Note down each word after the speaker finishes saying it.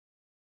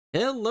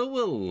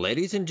Hello,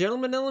 ladies and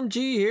gentlemen, LMG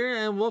here,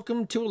 and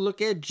welcome to a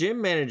look at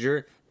Gym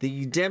Manager,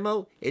 the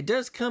demo. It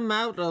does come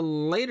out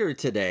later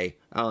today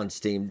on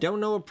Steam.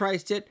 Don't know a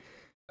price yet.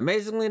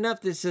 Amazingly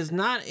enough, this is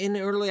not an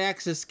early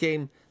access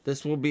game.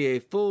 This will be a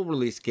full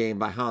release game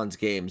by Hans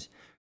Games,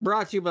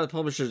 brought to you by the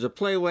publishers of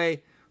Playway,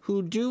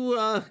 who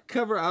do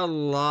cover a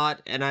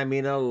lot, and I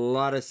mean a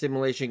lot of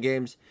simulation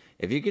games.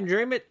 If you can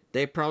dream it,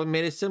 they probably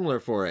made it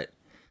similar for it.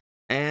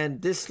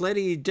 And this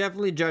lady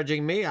definitely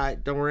judging me.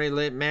 Don't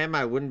worry, ma'am,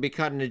 I wouldn't be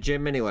caught in the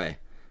gym anyway.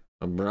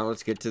 Well,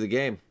 let's get to the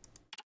game.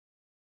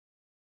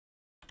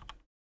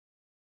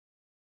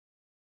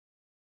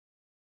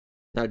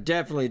 Now,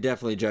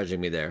 definitely judging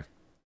me there.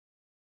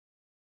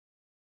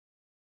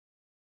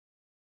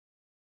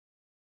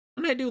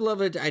 And I do love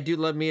it. I do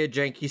love me a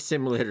janky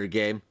simulator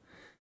game.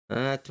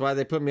 That's why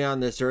they put me on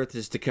this earth,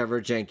 is to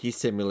cover janky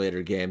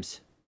simulator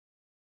games.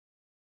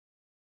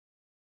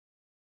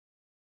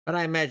 But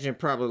I imagine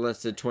probably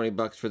less than 20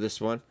 bucks for this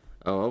one.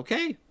 Oh,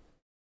 okay.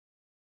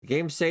 The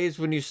game saves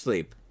when you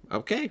sleep.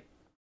 Okay.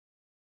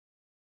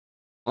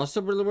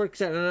 Also really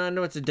works out, and I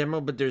know it's a demo,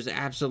 but there's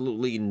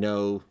absolutely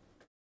no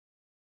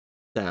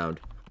sound.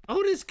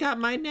 Otis got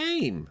my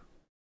name.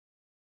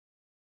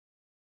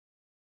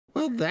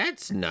 Well,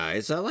 that's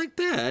nice. I like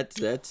that.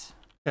 That's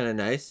kind of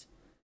nice.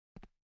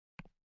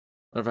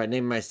 What if I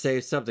name my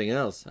save something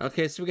else?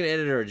 Okay, so we can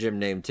edit our gym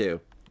name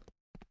too.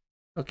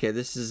 Okay,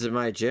 this is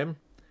my gym.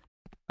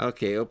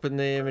 Okay, open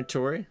the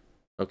inventory.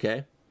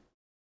 Okay.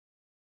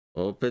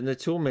 Open the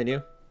tool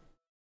menu.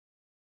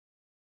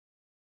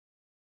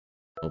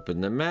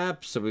 Open the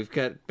map. So we've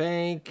got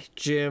bank,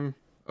 gym,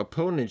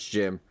 opponent's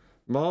gym,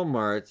 mall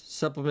mart,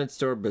 supplement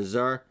store,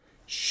 bazaar,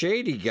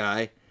 shady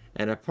guy,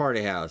 and a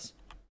party house.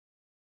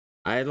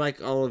 I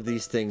like all of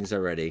these things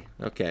already.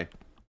 Okay.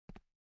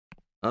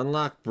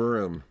 Unlock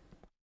broom.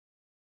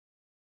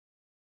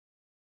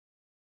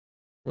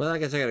 Well, I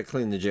guess I gotta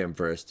clean the gym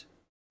first.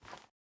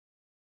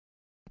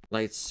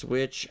 Light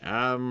switch,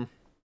 Hey!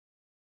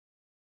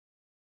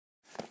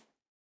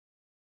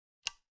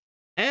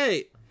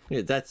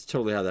 Yeah, that's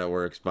totally how that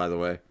works, by the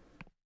way.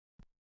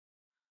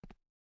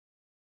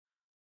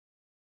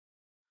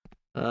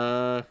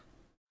 Okay,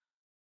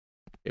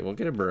 we'll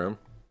get a broom.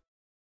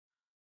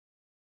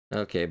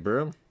 Okay,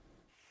 broom.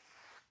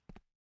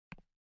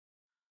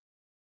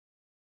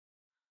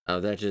 Oh,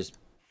 that just...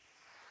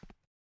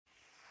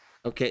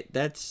 Okay,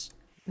 that's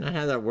not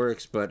how that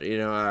works, but, you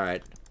know,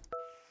 alright.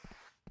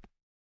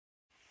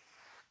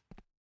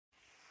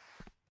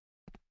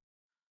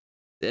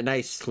 A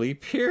nice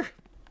sleep here?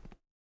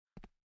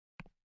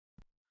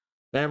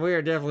 Man, we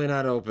are definitely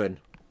not open.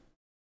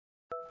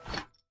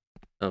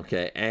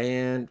 Okay,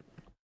 and...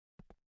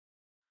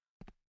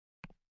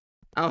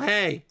 Oh,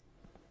 hey!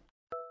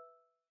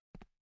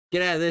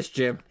 Get out of this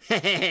gym.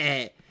 What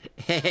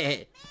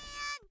are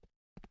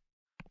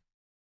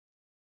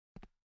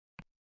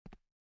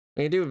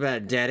you do about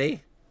it,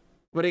 Daddy?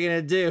 What are you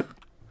gonna do?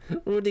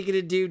 What are you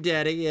gonna do,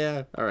 Daddy?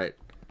 Yeah, alright.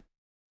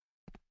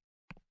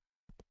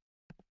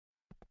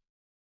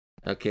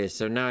 Okay,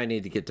 so now I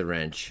need to get the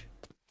wrench.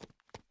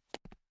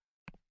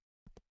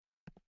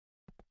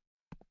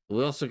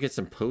 We'll also get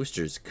some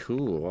posters.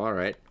 Cool,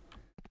 alright.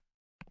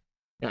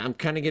 Yeah, I'm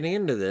kind of getting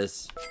into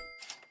this. How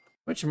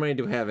much money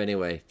do we have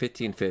anyway?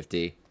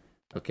 $15.50.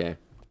 Okay.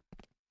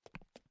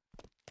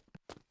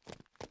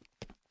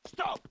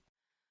 Stop!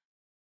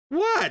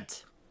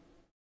 What?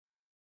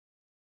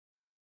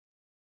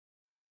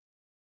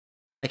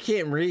 I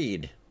can't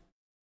read.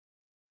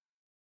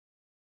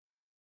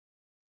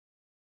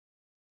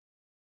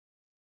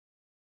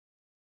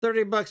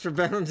 $30 for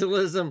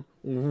vandalism,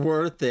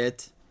 worth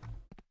it.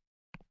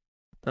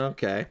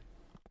 Okay.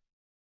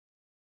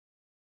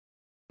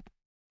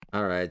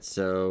 Alright,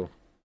 so...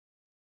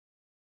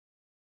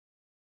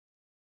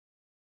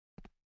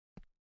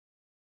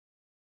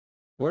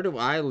 Where do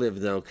I live,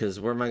 though? Because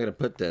where am I going to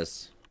put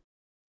this?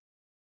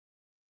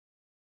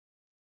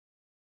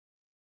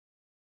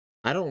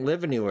 I don't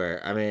live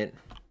anywhere. I mean...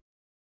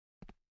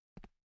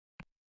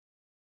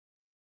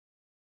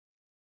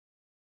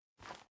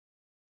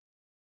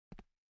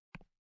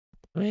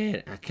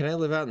 Man, can I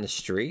live out in the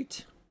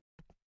street?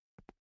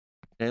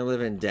 Can I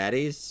live in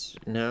Daddy's?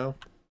 No.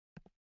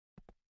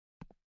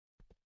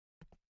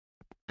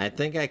 I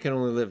think I can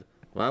only live...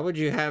 Why would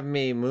you have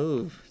me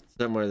move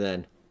somewhere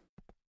then?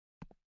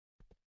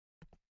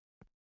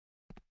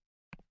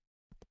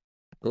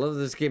 I love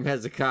this game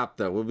has a cop,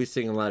 though. We'll be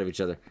seeing a lot of each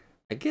other.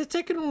 I guess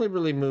I can only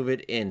really move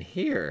it in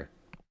here.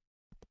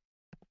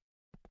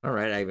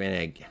 Alright, I mean,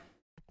 I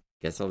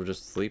guess I'll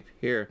just sleep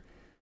here.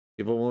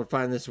 People won't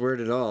find this weird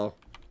at all.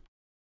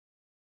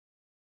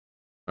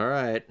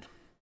 Alright.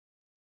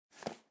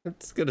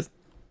 It's gonna...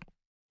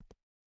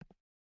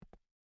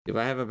 If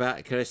I have a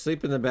bath... Can I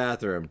sleep in the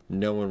bathroom?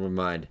 No one would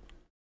mind.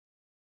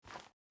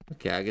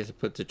 Okay, I guess I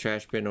put the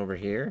trash bin over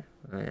here.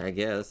 I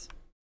guess.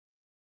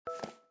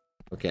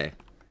 Okay.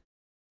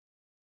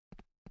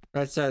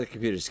 Right side of the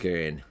computer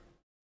screen.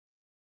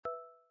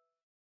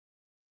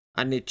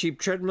 I need cheap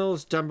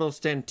treadmills, dumbbell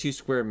stand, 2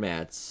 square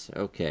mats.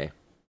 Okay.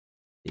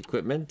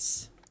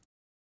 Equipments.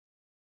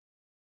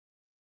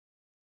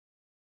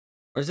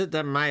 Or is it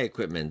that my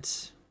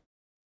equipment?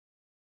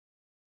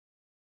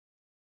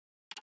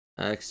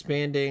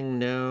 Expanding,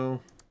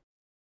 no.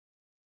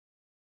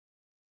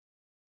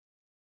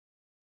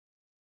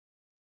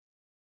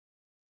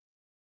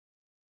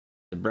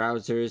 The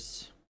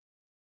browsers.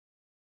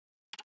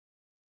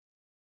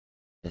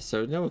 Yeah,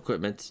 so no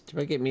equipment. Do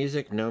I get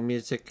music? No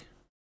music.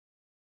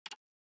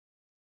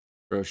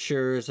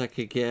 Brochures I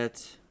could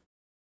get.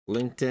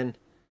 LinkedIn.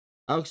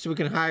 Oh, so we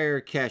can hire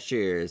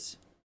cashiers.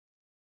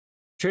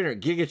 Trainer,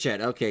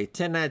 GigaChat. Okay,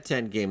 10 out of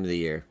 10 game of the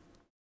year.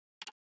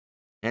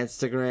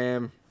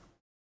 Instagram.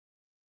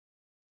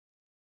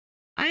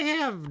 I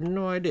have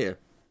no idea.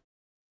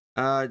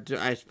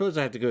 I suppose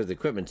I have to go to the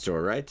equipment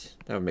store, right?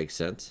 That would make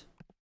sense.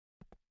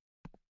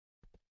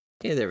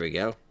 Yeah, there we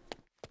go.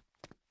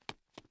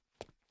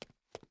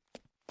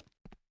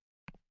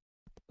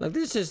 Like,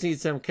 this just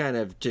needs some kind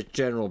of just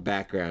general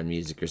background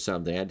music or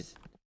something. I just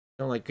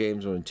don't like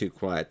games when too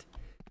quiet.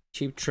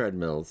 Cheap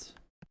treadmills.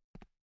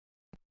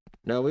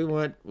 No, we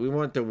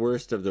want the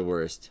worst of the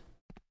worst.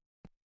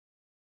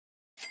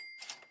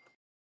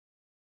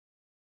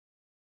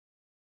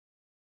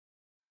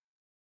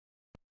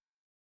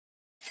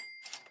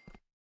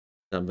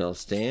 Dumbbell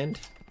stand.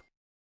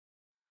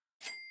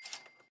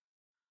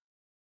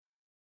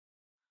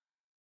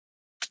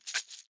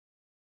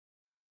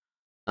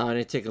 Oh, I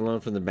need to take a loan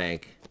from the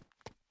bank.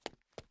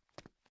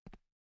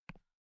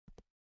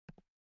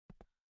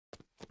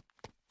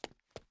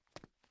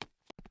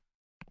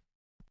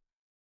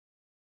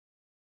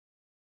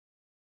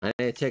 I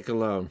need to take a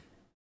loan.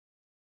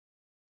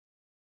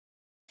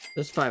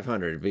 Just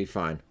 500, it'd be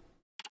fine.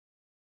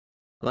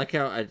 I like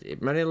how I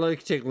might like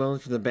to take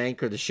loans from the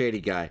bank or the shady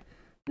guy.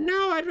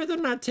 No, I'd rather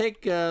not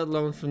take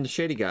loans from the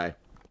shady guy.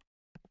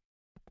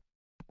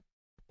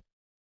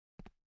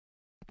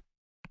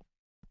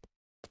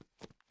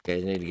 Okay,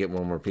 I need to get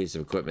one more piece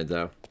of equipment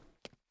though.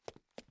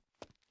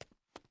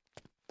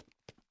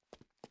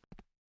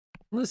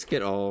 Let's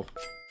get all.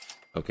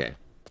 Okay.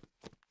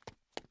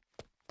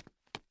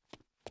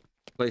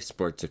 Play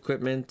sports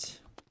equipment.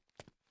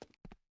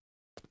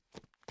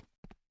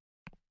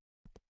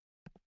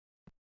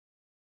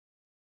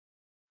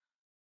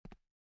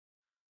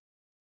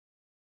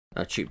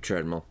 A cheap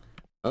treadmill.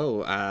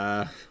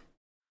 Oh,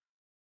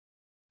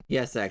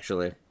 yes,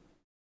 actually.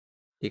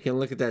 You can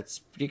look at that.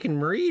 You can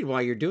read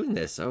while you're doing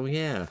this. Oh,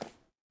 yeah.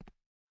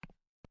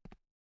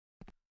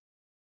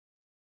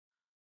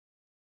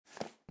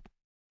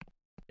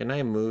 Can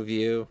I move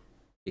you?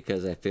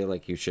 Because I feel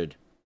like you should.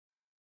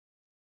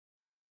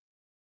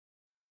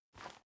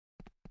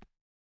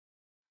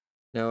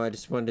 No, I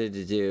just wanted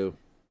to do.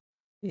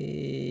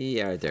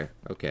 Yeah, right there.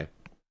 Okay.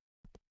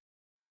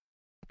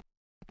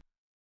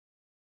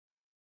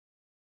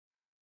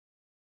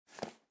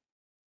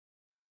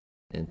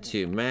 And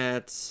 2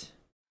 mats.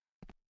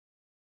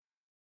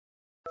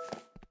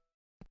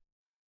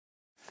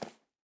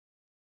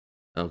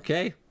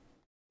 Okay.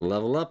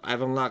 Level up.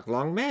 I've unlocked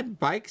long mat,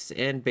 bikes,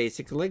 and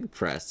basic leg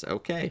press.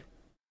 Okay.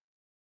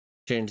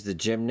 Change the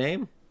gym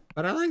name.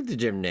 But I like the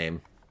gym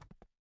name.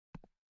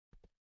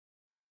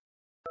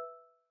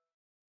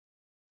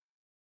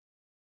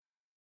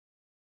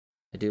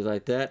 I do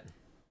like that.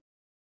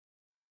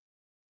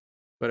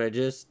 But I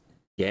just...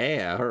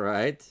 Yeah,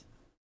 alright.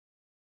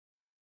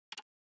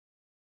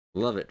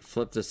 Love it.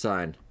 Flip the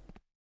sign.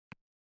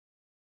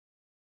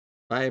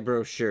 Buy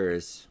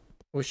brochures.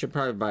 We should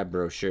probably buy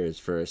brochures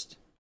first.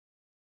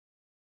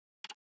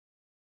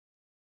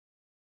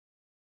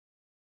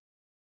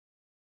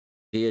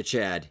 Via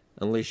Chad.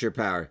 Unleash your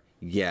power.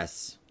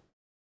 Yes.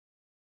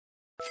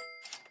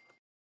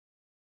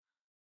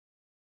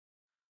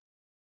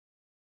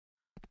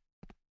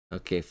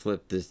 Okay,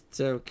 flip this.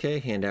 It's okay.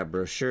 Hand out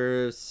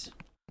brochures.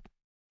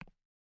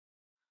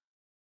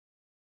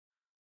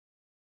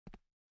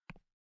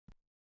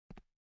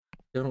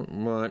 Don't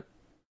want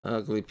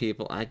ugly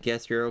people. I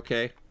guess you're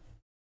okay.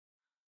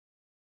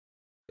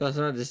 That's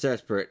not just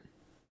desperate.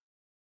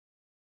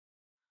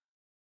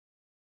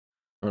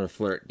 I'm gonna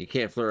flirt. You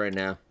can't flirt right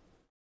now.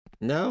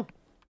 No?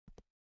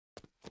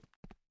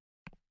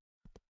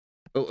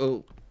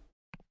 Oh,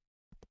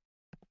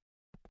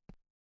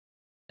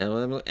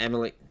 oh.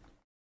 Emily.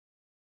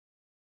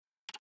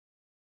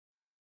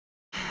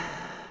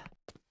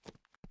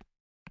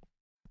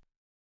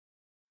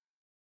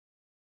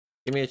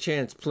 Give me a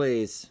chance,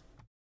 please.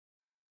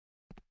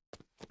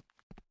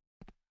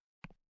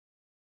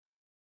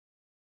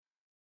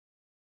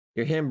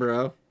 You're him,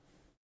 bro.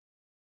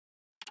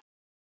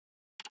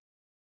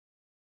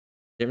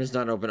 Gym is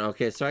not open.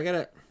 Okay, so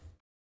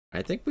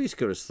I think we just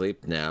go to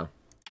sleep now.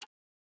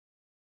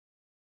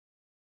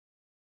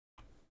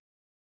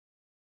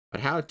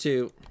 But how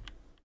to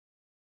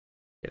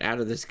get out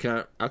of this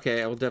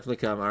okay, I will definitely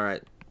come.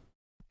 Alright.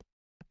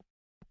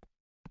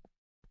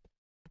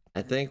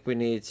 I think we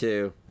need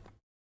to...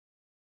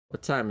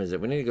 What time is it?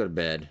 We need to go to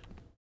bed.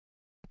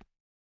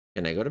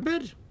 Can I go to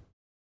bed?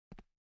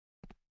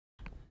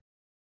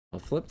 I'll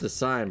flip the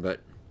sign,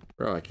 but...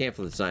 Bro, I can't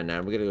flip the sign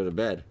now. We gotta go to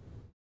bed.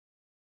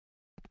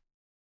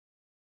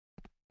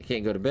 I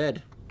can't go to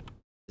bed.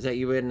 Is that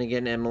you in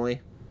again,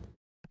 Emily?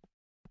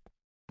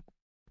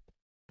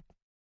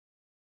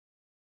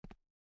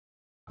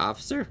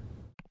 Officer?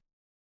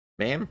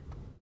 Ma'am?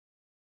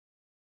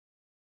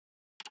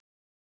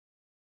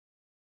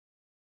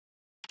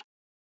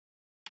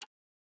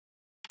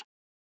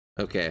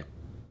 Okay.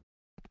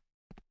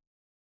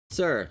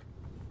 Sir,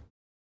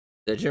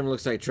 the gym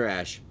looks like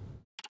trash.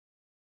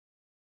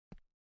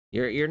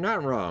 You're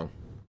not wrong.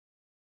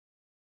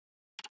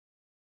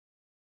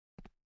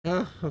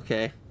 Oh,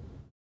 okay.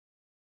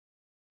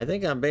 I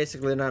think I'm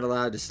basically not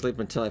allowed to sleep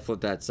until I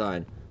flip that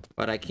sign.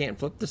 But I can't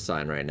flip the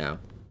sign right now.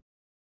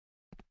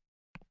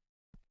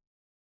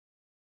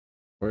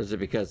 Or is it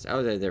because...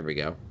 Oh, there we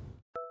go.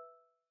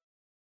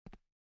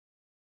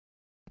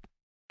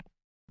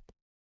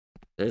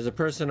 There's a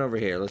person over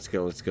here. Let's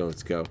go, let's go,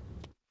 let's go.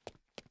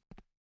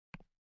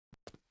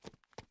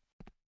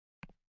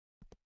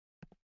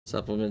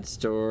 Supplement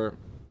store.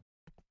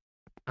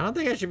 I don't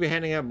think I should be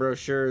handing out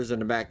brochures in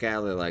the back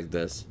alley like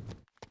this.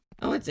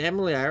 Oh, it's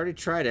Emily. I already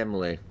tried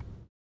Emily.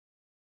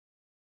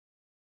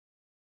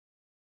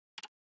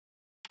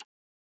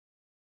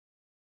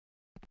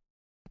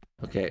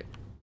 Okay.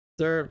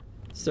 Sir,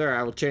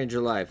 I will change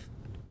your life.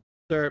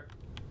 Sir.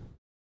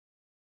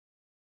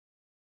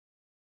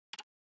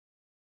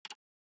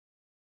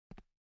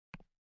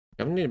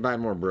 I'm gonna need to buy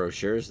more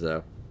brochures,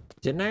 though.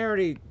 Didn't I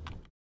already...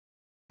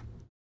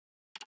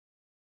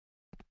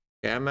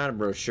 Yeah, I'm out of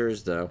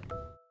brochures, though.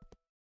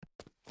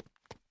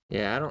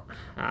 Yeah, I don't...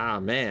 Ah,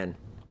 man.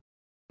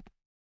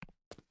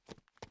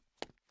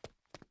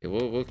 Yeah,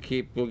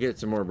 we'll get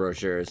some more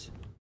brochures.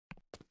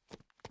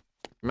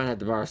 Might have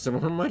to borrow some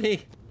more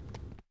money.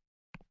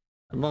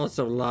 I'm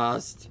also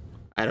lost.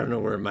 I don't know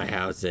where my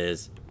house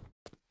is.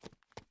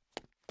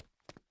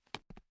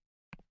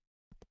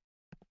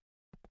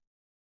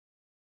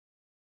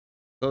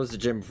 Close the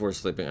gym before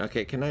sleeping.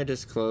 Okay, can I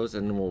just close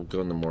and then we'll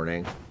go in the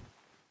morning?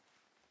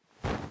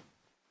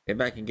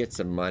 Maybe I can get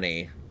some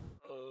money.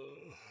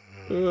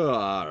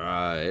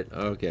 Alright,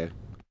 okay.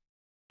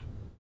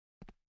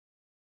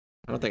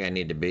 I don't think I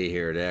need to be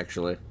here,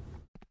 actually.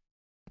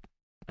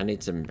 I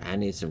need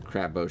some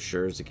crap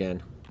brochures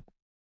again.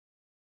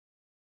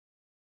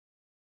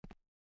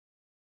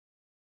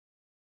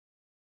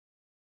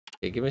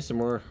 Okay, give me some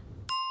more.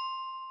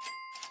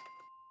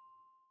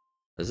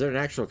 Is there an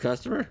actual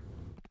customer?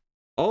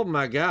 Oh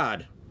my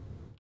god.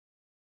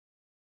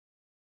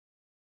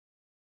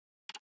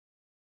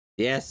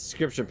 Yes,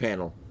 subscription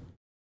panel.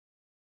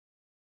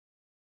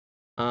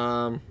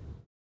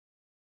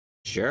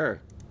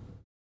 Sure.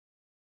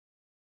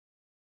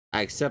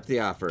 I accept the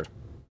offer.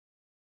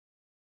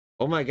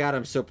 Oh my god,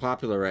 I'm so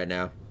popular right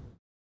now.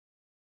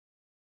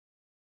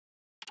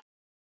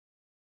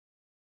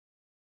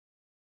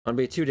 It'll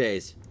be 2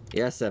 days.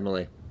 Yes,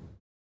 Emily.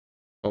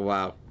 Oh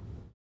wow.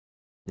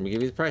 Let me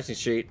give you the pricing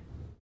sheet.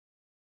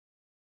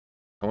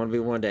 I want to be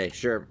 1 day.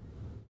 Sure.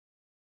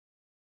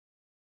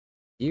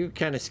 You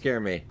kind of scare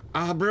me.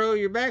 Ah, bro,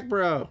 you're back,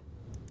 bro.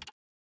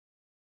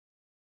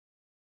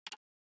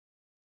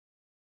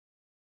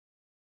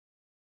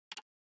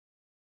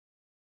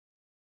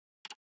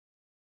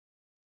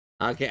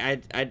 Okay,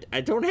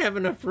 I don't have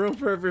enough room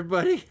for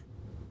everybody.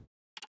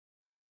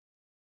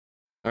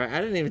 All right,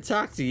 I didn't even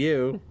talk to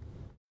you.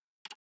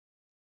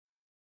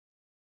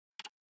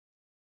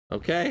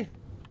 Okay.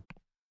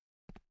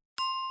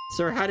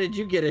 Sir, how did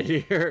you get in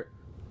here?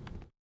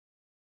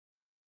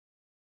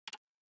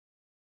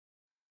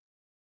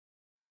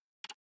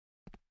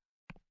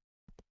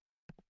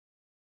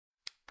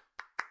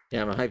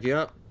 Yeah, I'm gonna hype you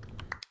up.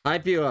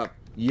 Hype you up.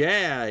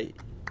 Yeah.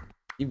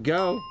 You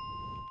go.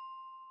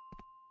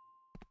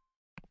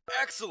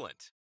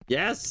 Excellent.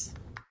 Yes.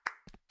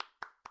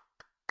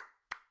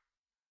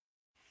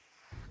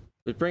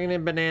 We're bringing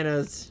in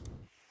bananas.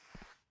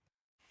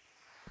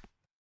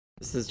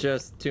 This is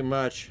just too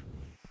much.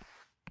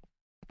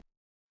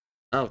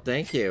 Oh,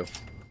 thank you.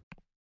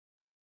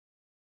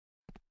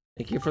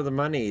 Thank you for the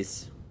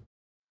monies.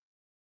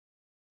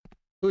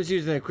 Who's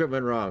using the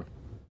equipment wrong?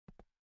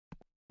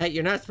 Hey,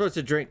 you're not supposed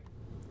to drink.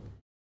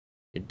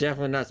 You're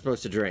definitely not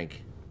supposed to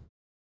drink.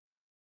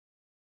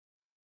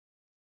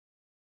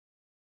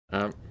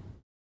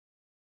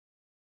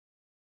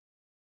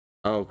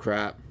 Oh,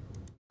 crap.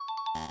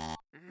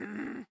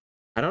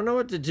 I don't know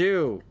what to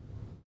do.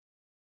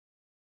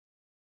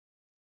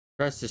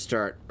 Press to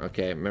start.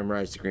 Okay,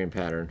 memorize the green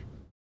pattern.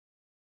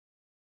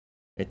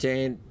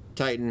 Maintain,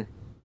 tighten,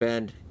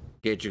 bend,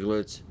 gauge your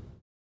glutes.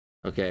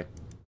 Okay.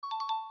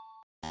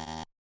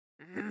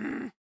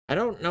 I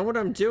don't know what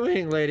I'm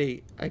doing,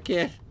 lady. I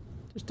can't.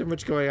 There's too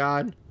much going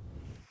on.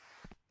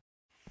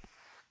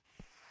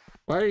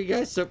 Why are you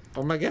guys so...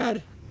 Oh my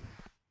god.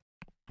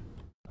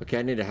 Okay,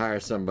 I need to hire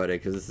somebody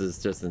because this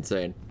is just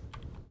insane.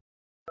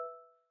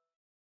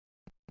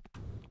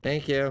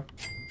 Thank you.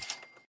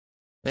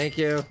 Thank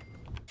you.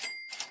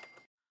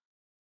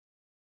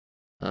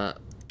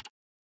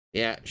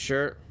 Yeah,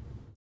 sure.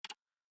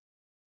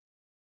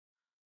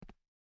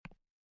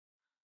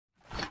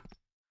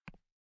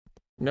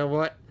 You know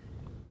what?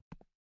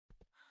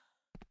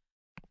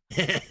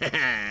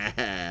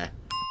 I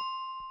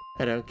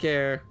don't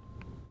care.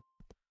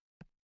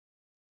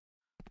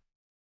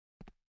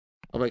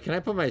 Oh wait, can I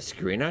put my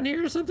screen on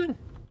here or something?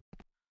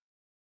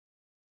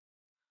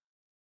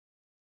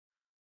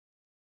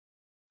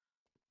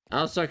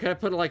 Oh, so can I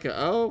put like a...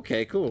 Oh,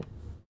 okay, cool.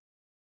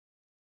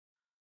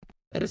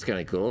 That is kind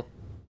of cool.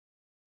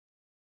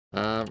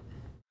 Stop.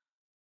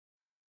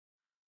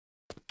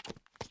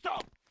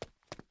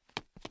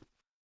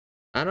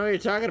 I know what you're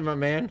talking about,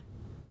 man.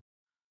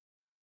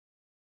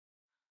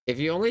 If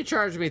you only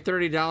charge me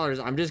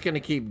 $30, I'm just gonna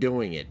keep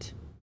doing it.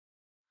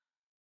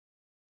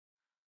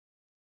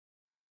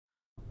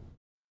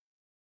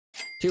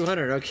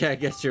 $200, okay, I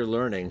guess you're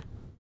learning.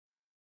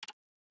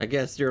 I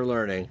guess you're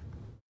learning.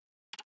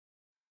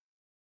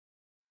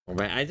 Oh,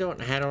 but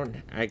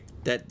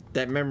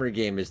that memory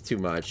game is too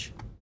much.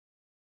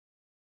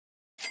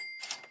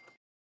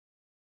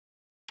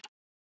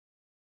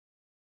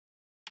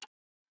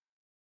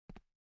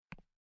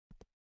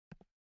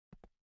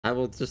 I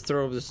will just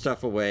throw the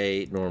stuff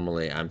away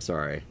normally. I'm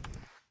sorry.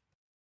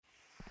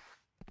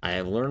 I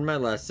have learned my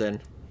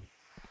lesson.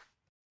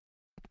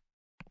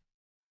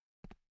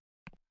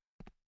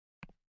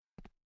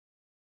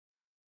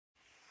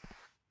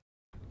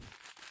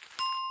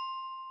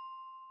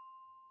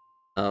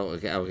 Oh,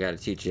 okay. I gotta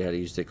teach you how to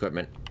use the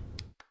equipment.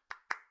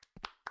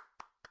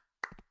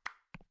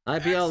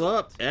 IPL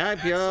up!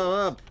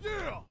 IPL up!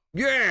 Yeah.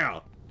 Yeah!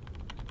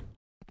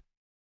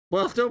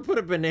 Well, don't put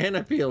a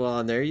banana peel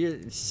on there,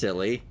 you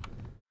silly.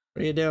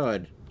 What are you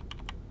doing?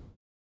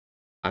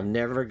 I'm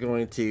never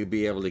going to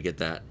be able to get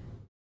that.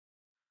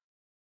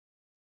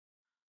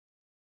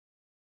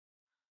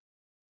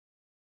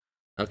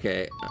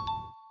 Okay.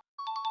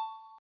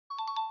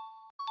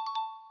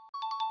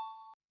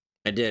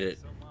 I did it.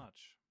 So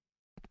much.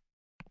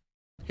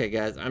 Okay,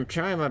 guys, I'm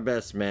trying my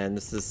best, man.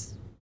 This is...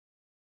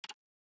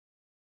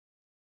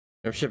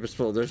 Our ship is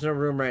full. There's no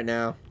room right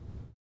now.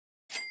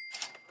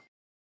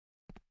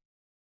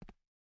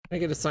 Can I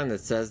get a sign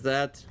that says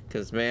that?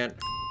 Because, man...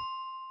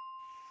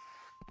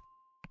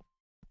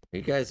 Are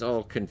you guys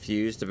all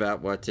confused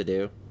about what to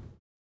do?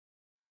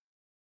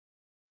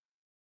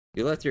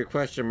 You left your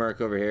question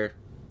mark over here.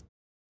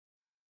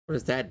 What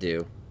does that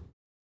do?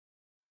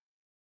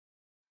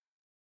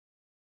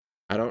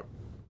 I don't...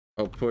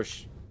 Oh,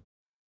 push.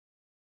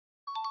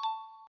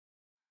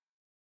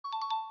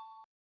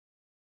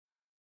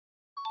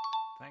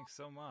 Thanks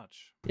so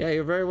much. Yeah,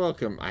 you're very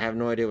welcome. I have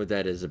no idea what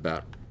that is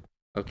about.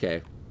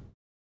 Okay.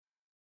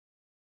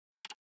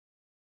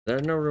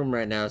 There's no room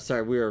right now.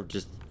 Sorry, we are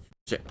just...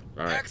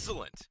 All right.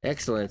 Excellent.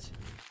 Excellent.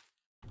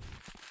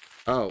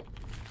 Oh.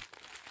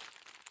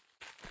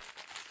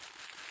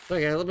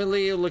 Okay, let me let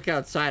you look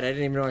outside. I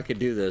didn't even know I could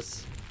do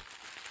this.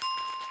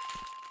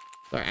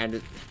 Sorry, I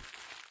just...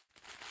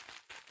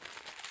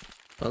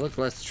 I look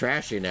less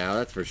trashy now,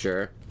 that's for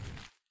sure.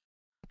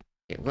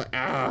 Okay, what?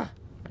 Ah!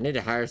 I need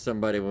to hire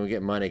somebody when we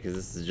get money, because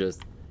this is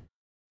just...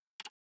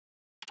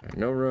 Right,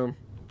 no room.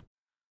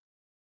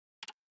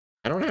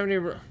 I don't have any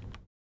room.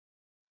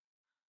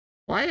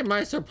 Why am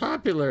I so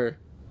popular?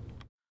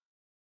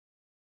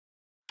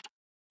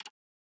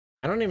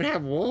 I don't even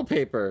have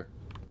wallpaper.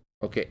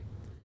 Okay.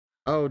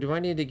 Oh, do I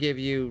need to give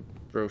you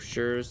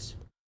brochures?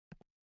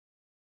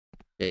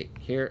 Okay,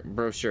 here,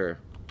 brochure.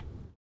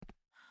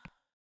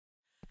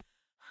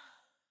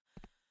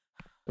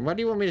 And why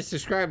do you want me to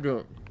subscribe to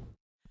him?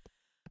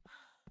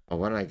 Oh,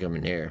 why don't I come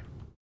in here?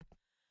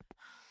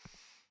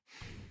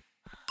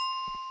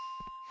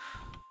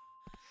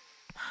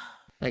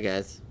 Hi,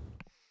 guys.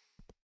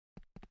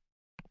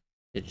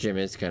 The gym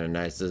is kind of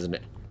nice, isn't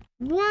it?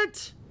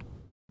 What?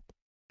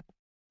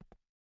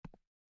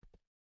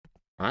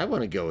 I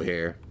want to go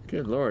here.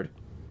 Good lord.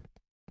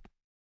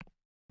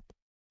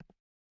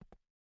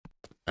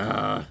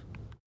 Alright,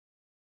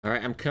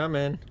 I'm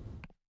coming.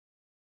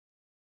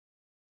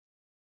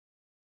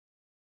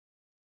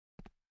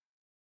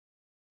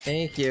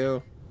 Thank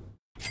you.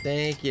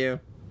 Thank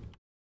you.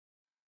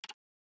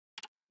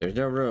 There's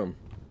no room.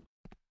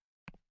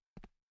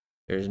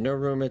 There's no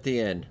room at the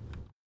end.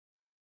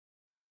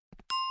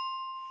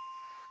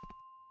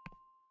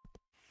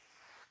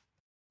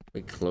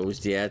 We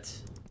closed yet?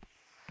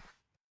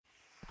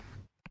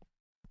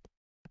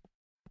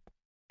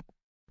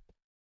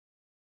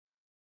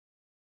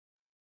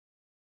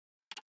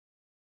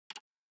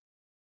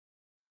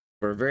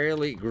 We're a very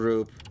elite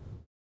group.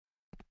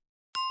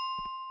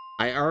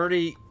 I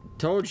already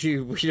told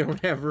you we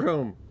don't have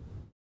room.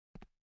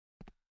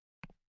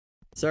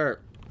 Sir.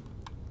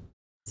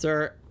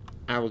 Sir,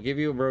 I will give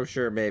you a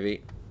brochure,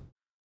 maybe.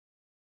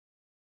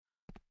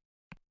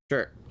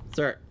 Sure.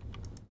 Sir.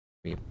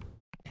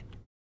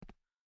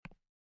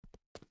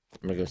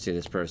 I'm gonna go see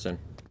this person.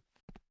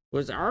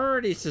 Was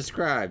already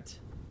subscribed.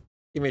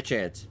 Give me a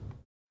chance.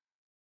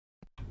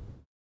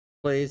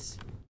 Please.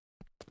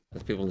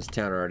 There's people in this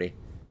town already.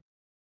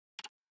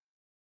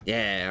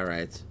 Yeah,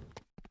 alright.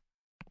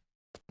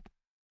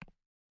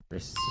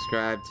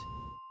 Subscribed.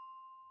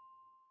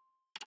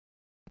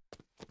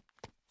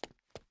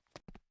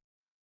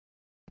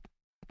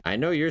 I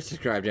know you're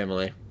subscribed,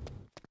 Emily.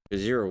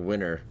 Because you're a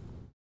winner.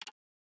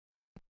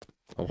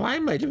 Why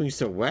am I doing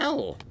so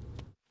well?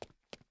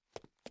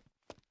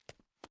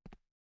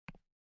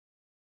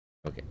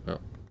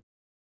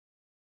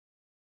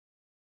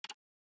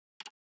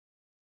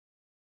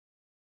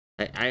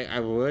 I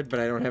would, but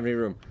I don't have any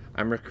room.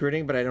 I'm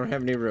recruiting, but I don't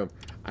have any room.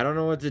 I don't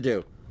know what to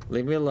do.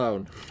 Leave me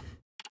alone.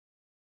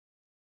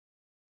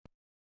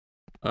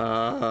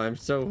 I'm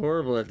so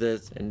horrible at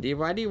this. And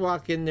why do you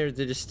walk in there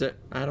to just...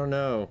 I don't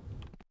know.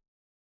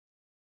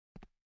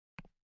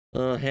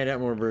 Oh, hand out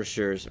more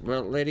brochures.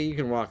 Well, lady, you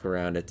can walk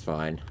around. It's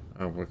fine.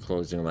 We're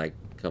closing in like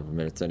a couple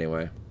minutes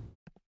anyway.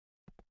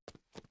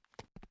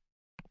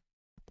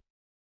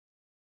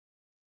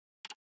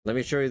 Let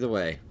me show you the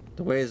way.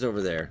 The way is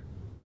over there.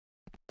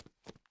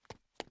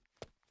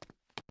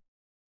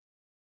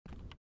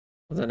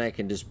 Well, then I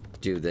can just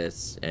do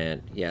this,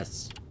 and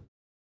yes.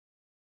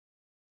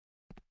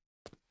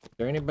 Is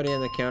there anybody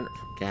on the counter?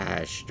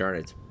 Gosh, darn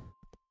it.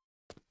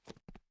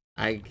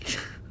 I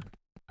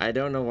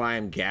don't know why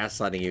I'm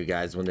gaslighting you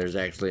guys when there's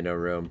actually no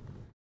room.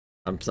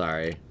 I'm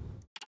sorry.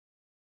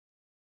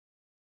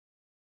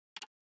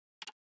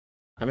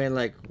 I mean,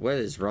 like, what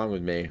is wrong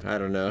with me? I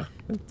don't know.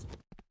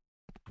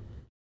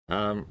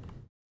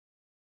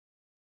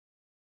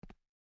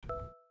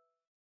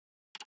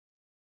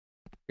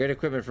 Great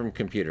equipment from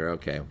computer.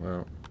 Okay,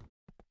 well.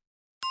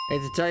 Hey,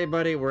 to tell you,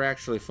 buddy, we're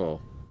actually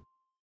full.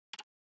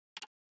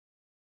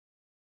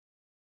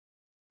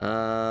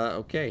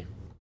 Okay.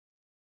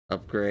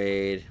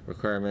 Upgrade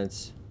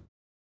requirements.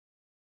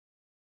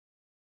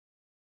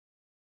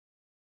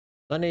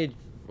 I need...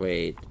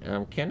 Wait,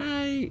 can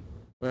I...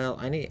 Well,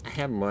 I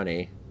have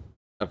money.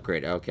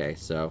 Upgrade, okay,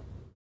 so...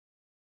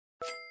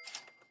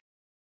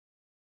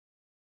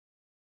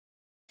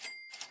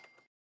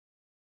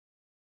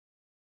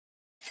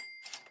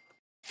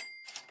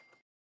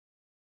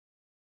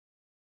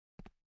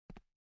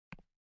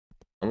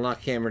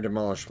 Unlock hammer,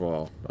 demolish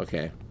wall.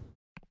 Okay.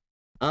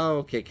 Oh,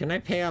 okay. Can I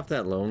pay off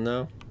that loan,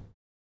 though?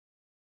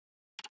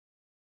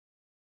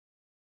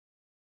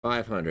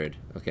 500.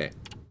 Okay.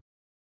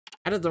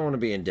 I just don't want to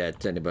be in debt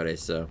to anybody,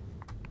 so...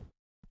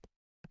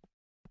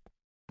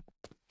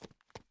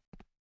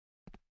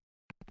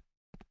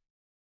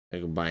 I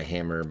can buy a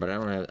hammer, but I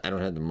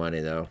don't have the money,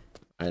 though.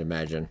 I'd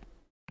imagine.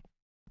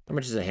 How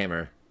much is a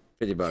hammer?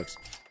 50 bucks.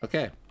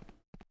 Okay.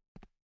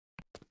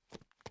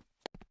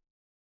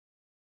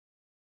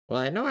 Well,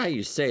 I know how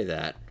you say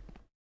that.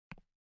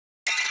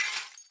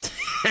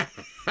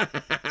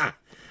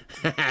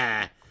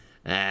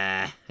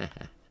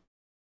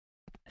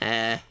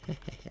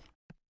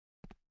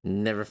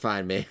 Never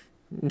find me.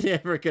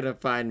 Never gonna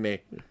find me.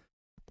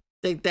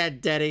 Think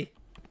that, Daddy.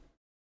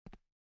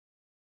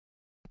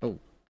 Oh, I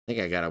think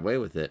I got away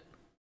with it.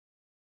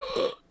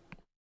 I'm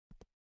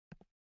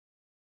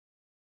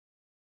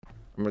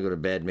gonna go to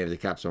bed. Maybe the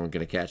cops aren't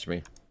gonna catch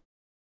me.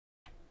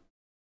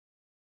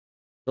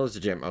 Close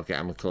the gym. Okay,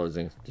 I'm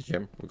closing the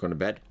gym. We're going to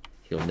bed.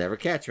 He'll never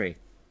catch me.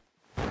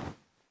 I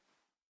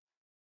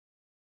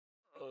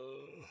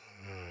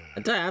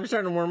tell you, I'm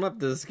starting to warm up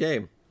to this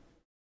game.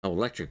 Oh,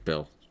 electric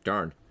bill.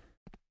 Darn.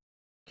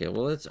 Okay,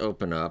 well, let's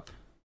open up.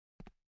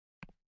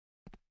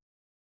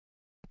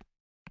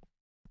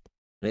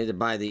 I need to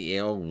buy the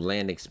old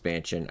land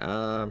expansion.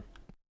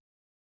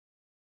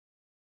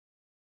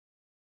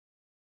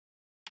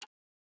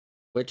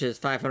 Which is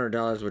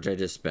 $500, which I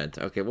just spent.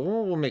 Okay, well,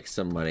 we'll make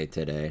some money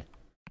today.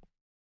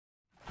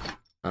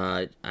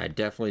 I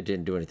definitely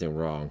didn't do anything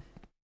wrong.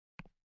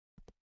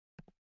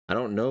 I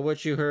don't know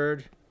what you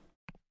heard,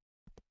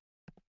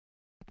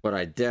 but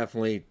I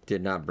definitely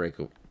did not break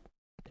a...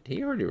 Did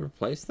he already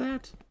replace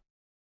that?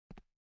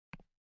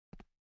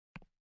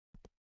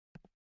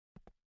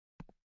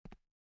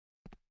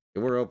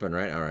 We're open,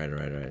 right? All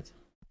right.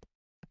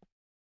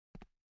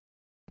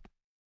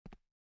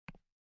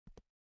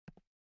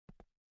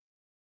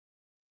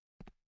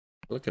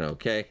 Looking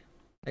okay,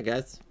 I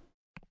guess.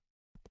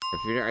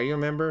 Are you a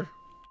member?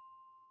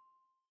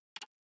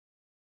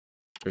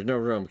 There's no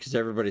room because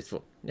everybody's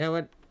full. You know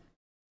what?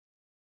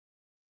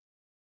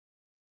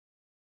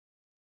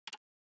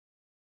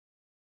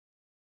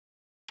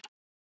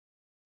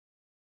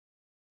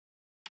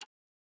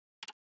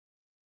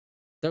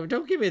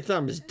 Don't give me a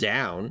thumbs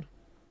down.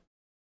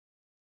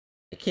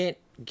 I can't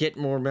get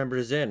more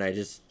members in. I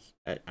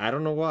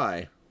don't know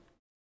why.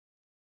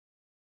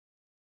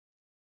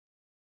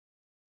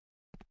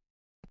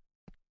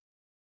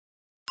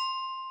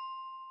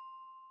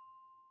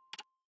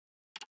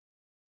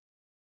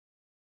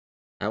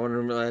 I want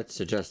to let's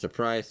adjust the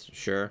price.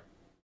 Sure.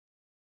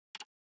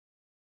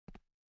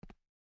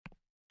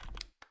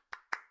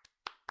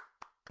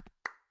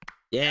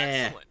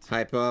 Yeah. Excellent.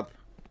 Hype up.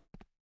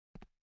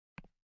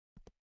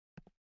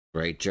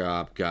 Great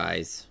job,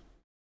 guys.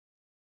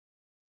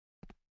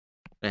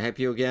 Can I help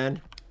you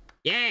again?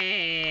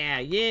 Yeah.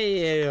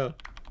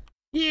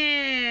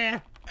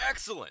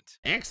 Excellent.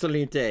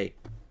 Excelente.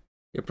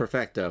 You're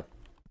perfecto.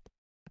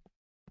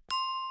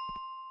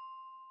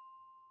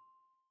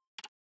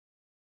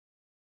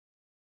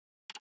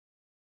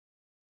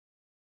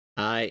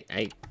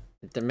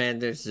 Man,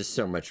 there's just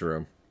so much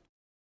room.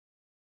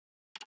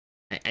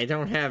 I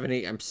don't have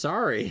any. I'm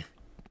sorry.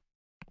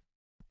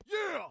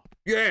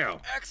 Yeah.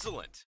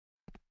 Excellent.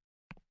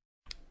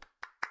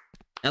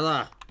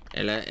 Ella.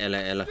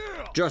 Yeah.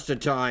 Just in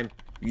time.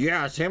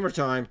 Yes, hammer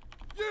time.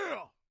 Yeah.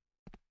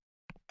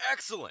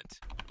 Excellent.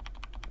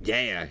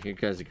 Yeah, you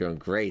guys are going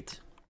great.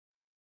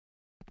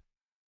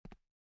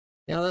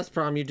 Yeah, that's the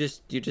problem. You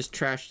just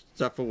trash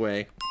stuff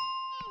away.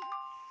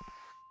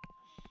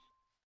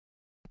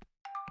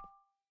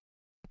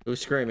 Who's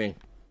screaming?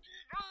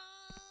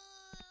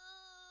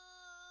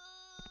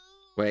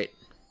 Wait.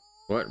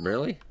 What?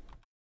 Really?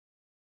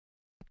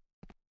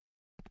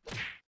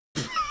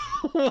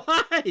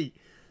 Why?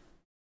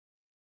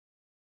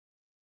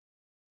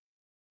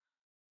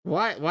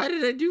 Why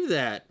did I do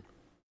that?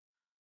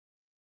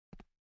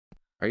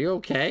 Are you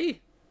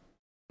okay?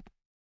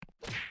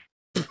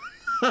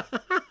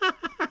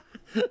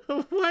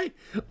 Why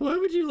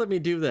would you let me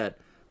do that?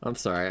 I'm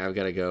sorry, I've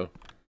gotta go.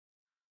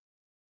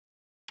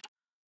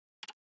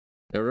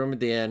 No room at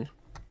the inn.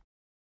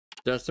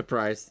 Just a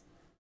price.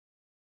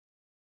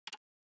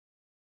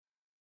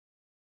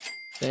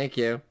 Thank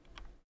you.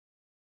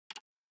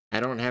 I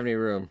don't have any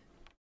room.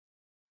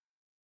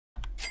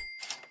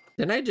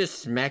 Didn't I just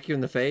smack you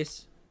in the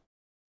face?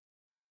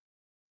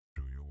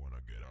 Do you want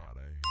to get out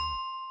of here?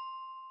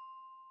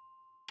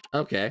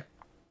 Okay.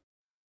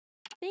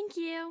 Thank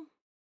you.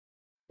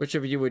 Which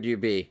of you would you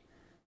be?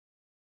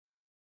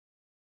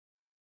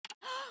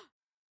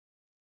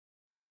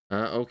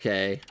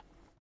 Okay.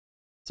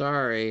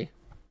 Sorry.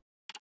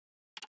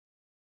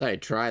 Thought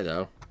I'd try,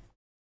 though.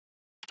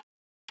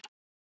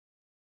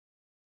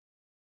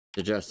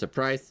 Adjust the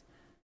price.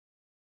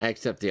 I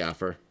accept the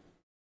offer.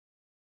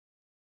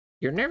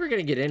 You're never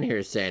gonna get in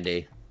here,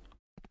 Sandy.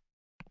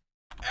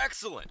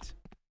 Excellent.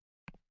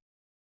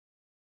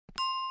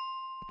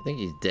 I think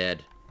he's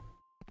dead.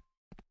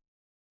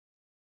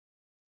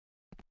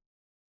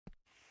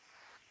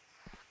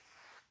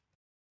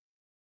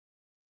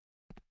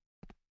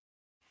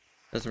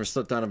 Customer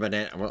slipped on a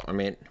banana. Well, I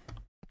mean...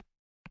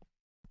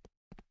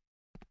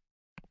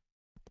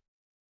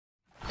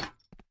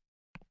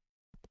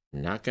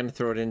 I'm not gonna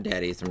throw it in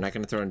Daddy's. I'm not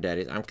gonna throw it in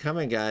Daddy's. I'm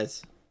coming,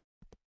 guys.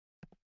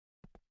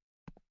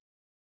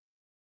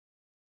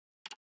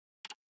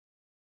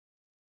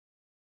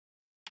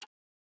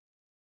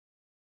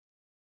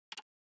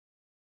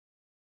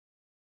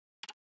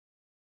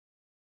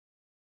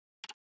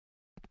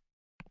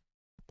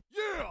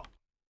 Yeah.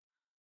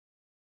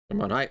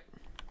 Come on, hype.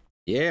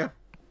 Yeah.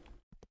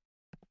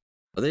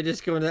 Are they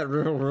just go in that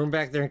room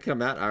back there and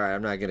come out? Alright,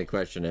 I'm not gonna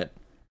question it.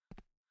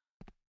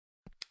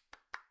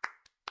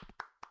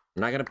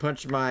 I'm not gonna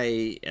punch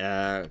my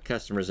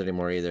customers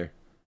anymore either.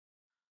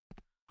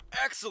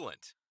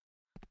 Excellent.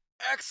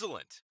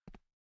 Excellent.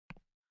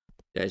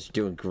 You guys are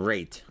doing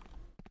great.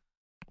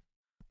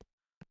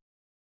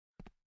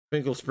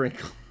 Sprinkle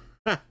Sprinkle.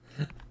 Oh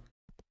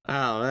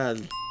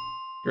man.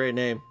 Great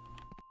name.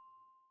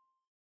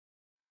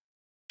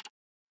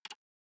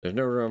 There's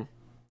no room.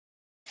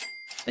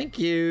 Thank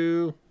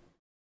you.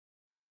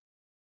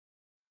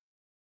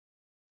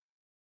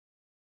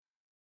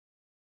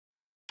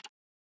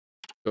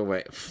 Go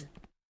away.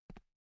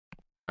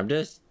 I'm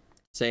just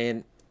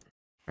saying.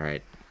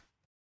 Alright.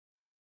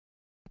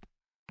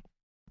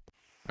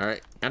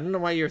 Alright. I don't know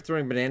why you're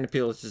throwing banana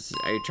peels. Just,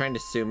 are you trying to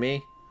sue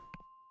me?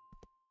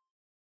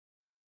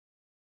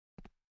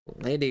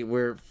 Lady,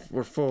 we're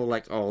full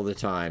like all the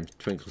time.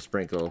 Twinkle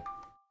Sprinkle.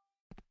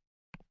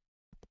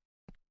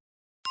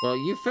 Well,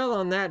 you fell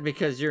on that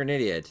because you're an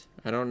idiot.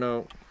 I don't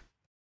know.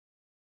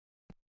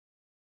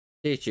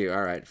 Teach you.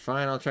 Alright,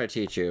 fine. I'll try to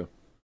teach you.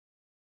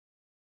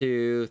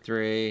 2,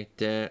 3,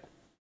 10.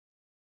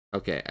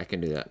 Okay, I can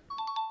do that.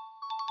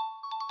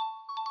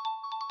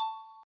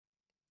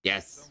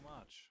 Yes. So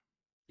much.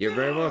 You're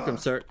very welcome,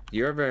 sir.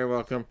 You're very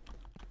welcome.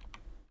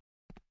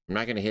 I'm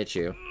not gonna hit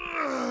you.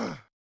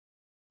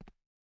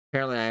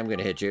 Apparently, I am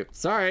gonna hit you.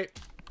 Sorry.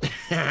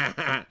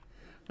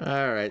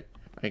 Alright.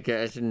 I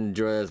guess I shouldn't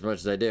enjoy it as much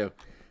as I do.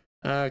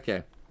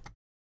 Okay.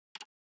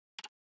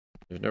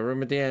 There's no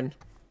room at the end.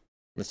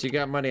 Unless you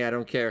got money, I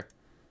don't care.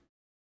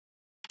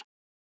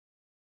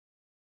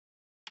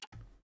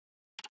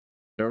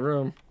 No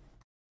room.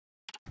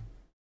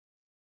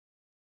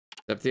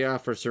 Accept the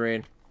offer,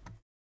 Serene.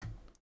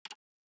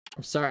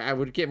 I'm sorry, I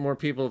would get more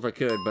people if I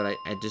could, but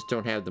I just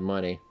don't have the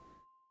money.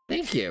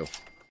 Thank you.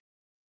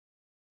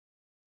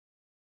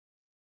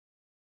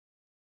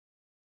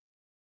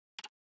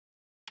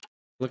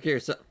 Look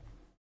here, so...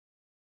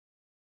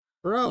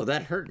 Bro,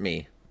 that hurt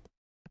me.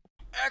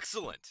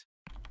 Excellent.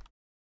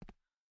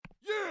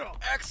 Yeah.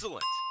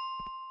 Excellent.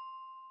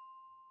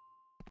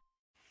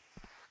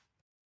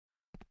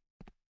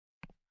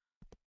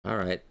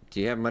 Alright,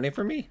 do you have money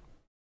for me?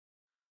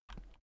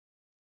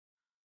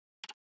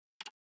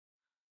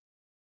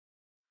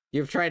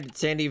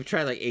 Sandy, you've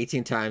tried like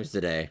 18 times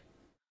today.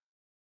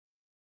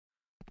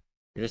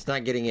 You're just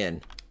not getting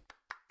in.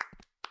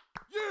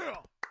 Yeah.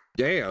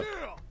 Damn.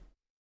 Yeah.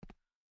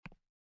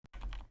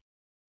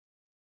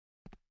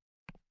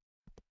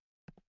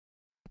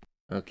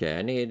 Okay,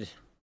 I need a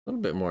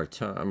little bit more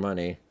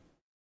money.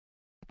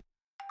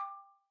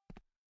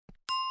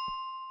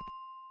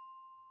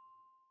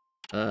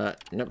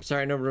 Nope,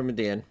 sorry, no room at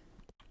the inn.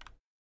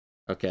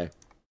 Okay.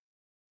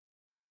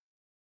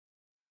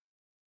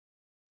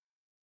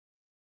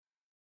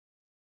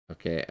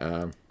 Okay,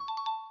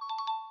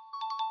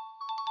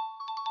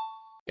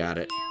 got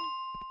it. Thank you.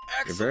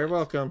 You're very Excellent.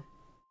 welcome.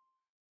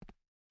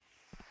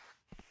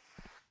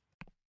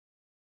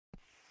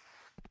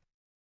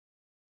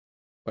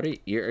 What are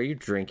you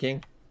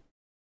drinking?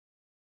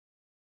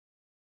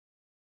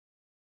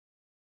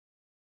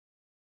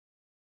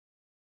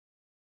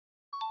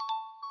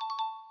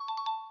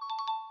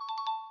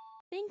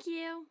 Thank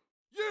you.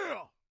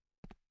 Yeah.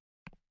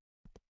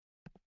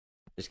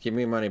 Just give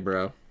me money,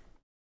 bro.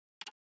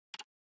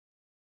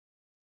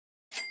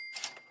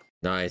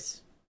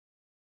 Nice.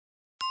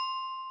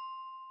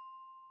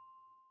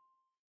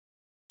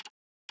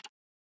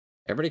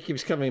 Everybody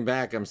keeps coming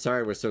back. I'm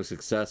sorry we're so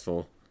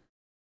successful.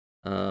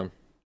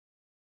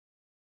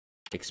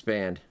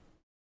 Expand.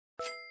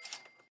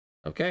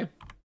 Okay.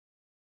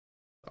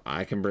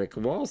 I can break a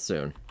wall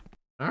soon.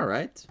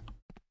 Alright.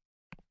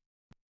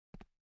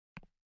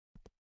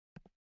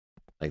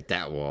 Like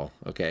that wall.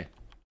 Okay.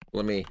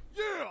 Let me...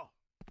 Yeah.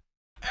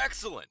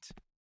 Excellent.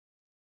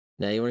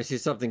 Now you want to see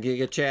something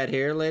Giga Chat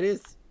here,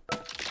 ladies?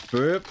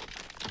 Boop.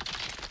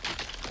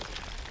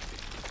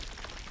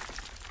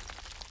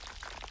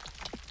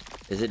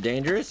 Is it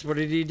dangerous? What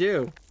did he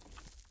do?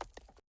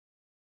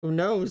 Who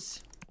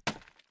knows?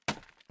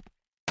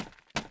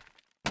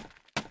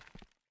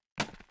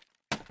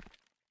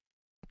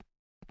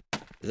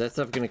 Is that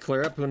stuff gonna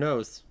clear up? Who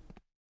knows?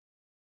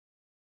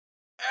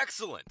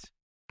 Excellent.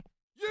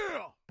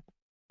 Yeah.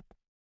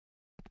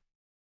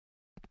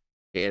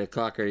 8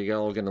 o'clock, are you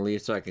all gonna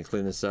leave so I can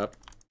clean this up?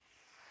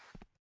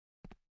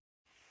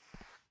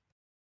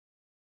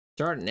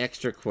 Start an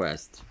extra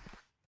quest.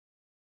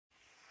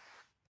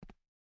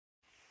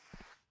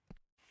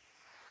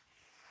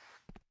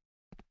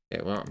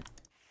 Okay, well,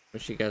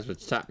 wish you guys would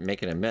stop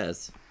making a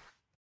mess.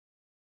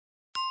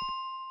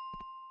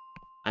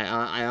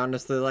 I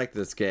honestly like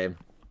this game.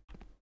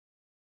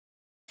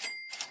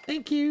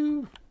 Thank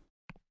you.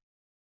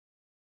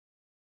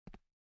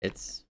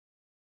 It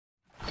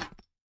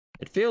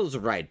feels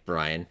right,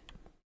 Brian.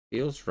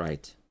 Feels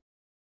right.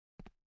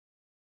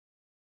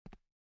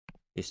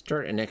 You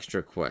start an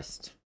extra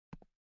quest.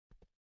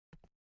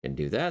 Can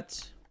do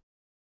that.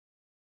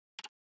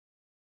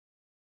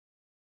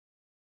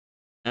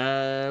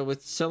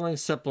 With selling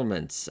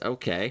supplements.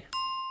 Okay.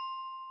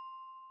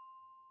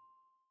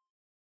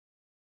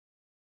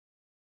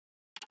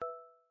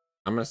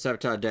 I'm gonna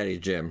sabotage Daddy's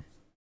gym.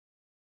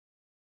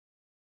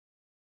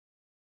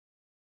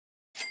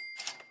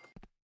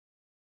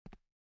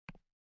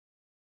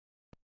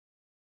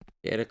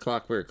 Eight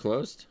o'clock, we're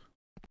closed.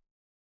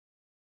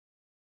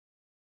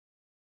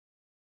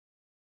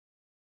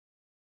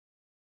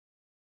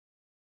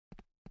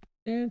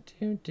 Can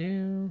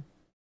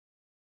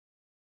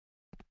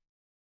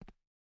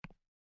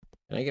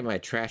I get my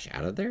trash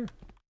out of there?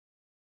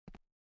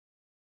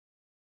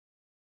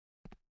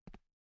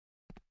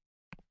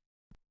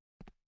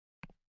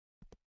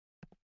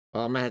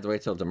 Well, I might have to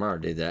wait till tomorrow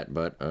to do that,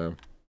 but,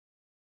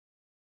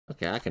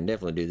 okay, I can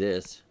definitely do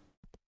this.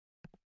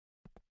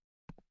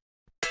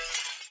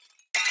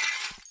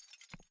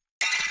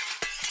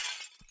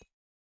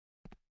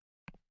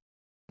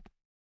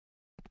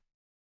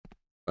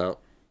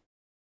 Well.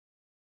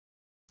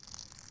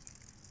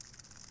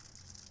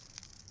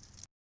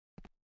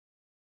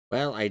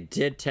 Well, I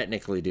did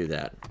technically do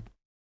that.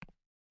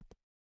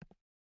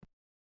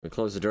 We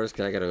close the doors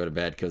because I gotta go to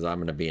bed because I'm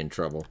gonna be in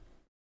trouble.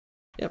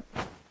 Yep.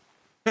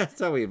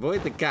 That's how we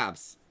avoid the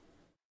cops.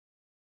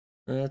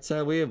 That's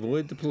how we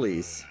avoid the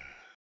police.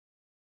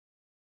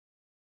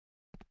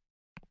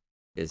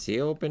 Is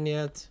he open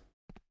yet?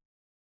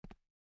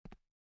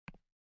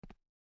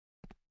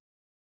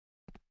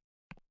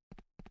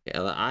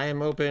 Yeah, I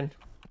am open.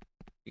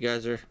 You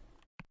guys are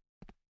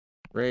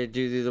ready to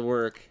do the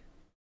work.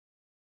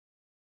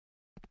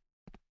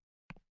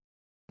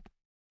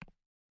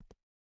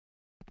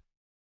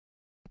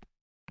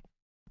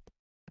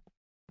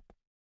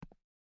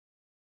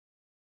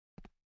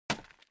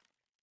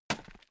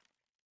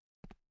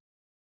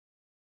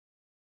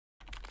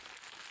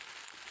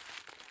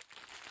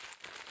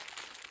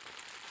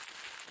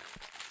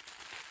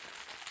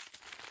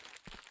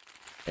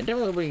 I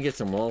definitely hope we can get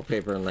some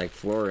wallpaper and like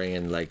flooring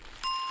and like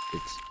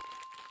it's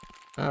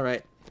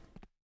alright.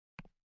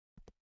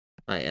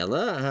 Hi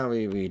Ella, how are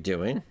we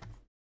doing?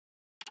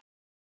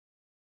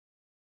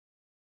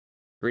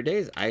 3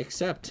 days? I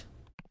accept.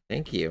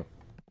 Thank you.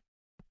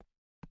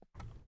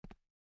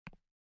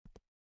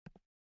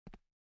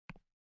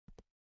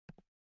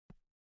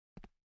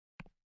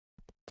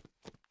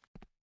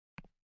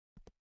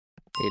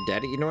 Hey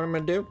Daddy, you know what I'm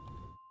gonna do?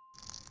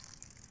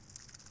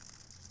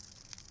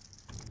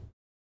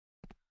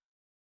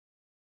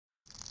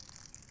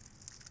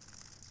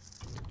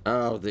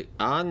 Oh, the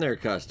on their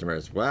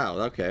customers. Wow,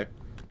 okay.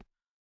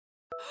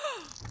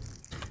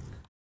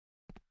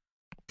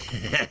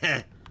 Oh,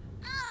 man!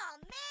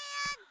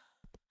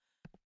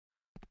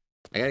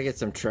 I gotta get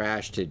some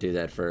trash to do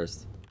that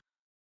first.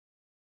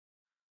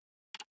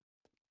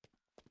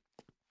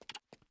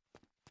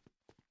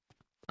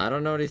 I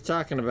don't know what he's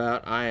talking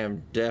about. I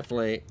am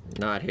definitely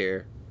not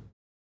here.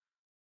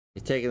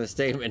 He's taking the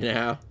statement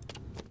now.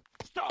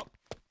 Stop.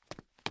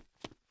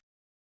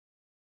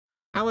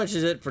 How much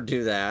is it for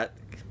do that?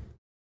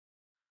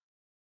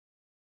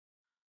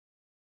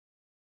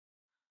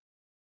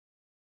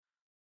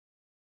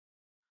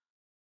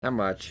 How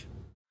much?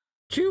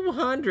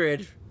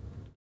 200.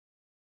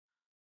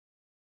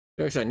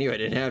 Jokes on you, I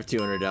didn't have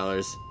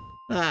 $200.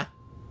 Ah.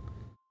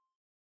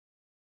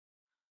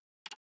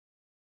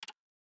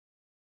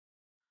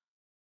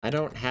 I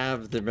don't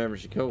have the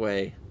membership. Go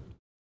away.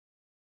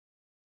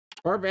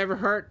 Barb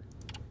Everhart,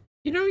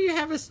 you know you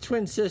have a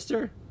twin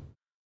sister?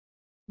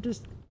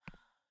 Just...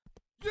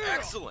 Yeah.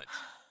 Excellent.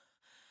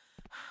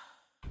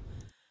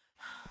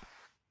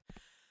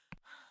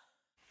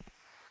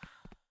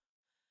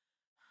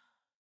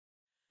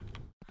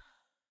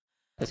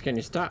 Can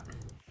you stop?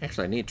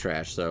 Actually, I need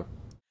trash, so...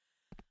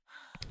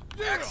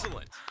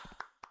 Excellent.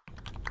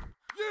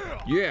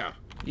 Yeah. Yeah!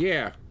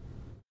 Yeah!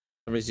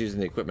 Somebody's using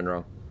the equipment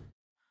wrong.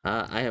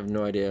 I have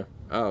no idea.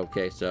 Oh,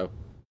 okay, so...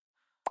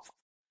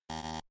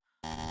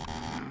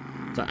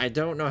 So I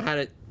don't know how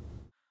to...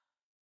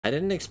 I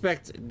didn't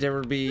expect there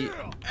would be...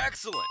 Yeah.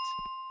 Excellent.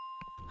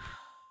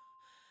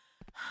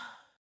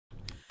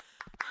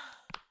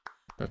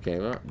 Okay,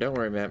 well, don't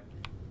worry, man.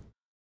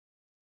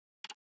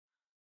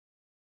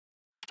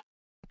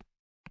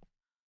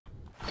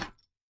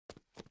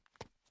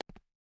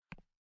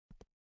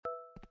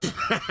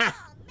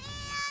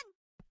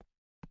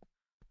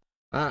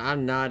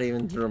 I'm not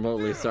even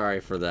remotely sorry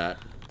for that.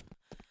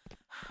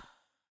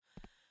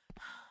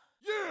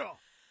 Yeah.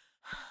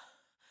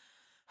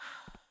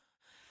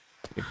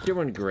 You're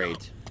doing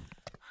great.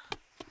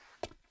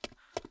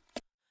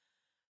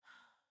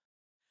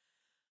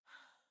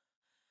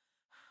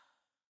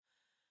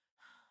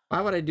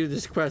 Why would I do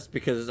this quest?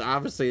 Because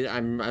obviously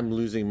I'm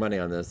losing money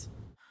on this.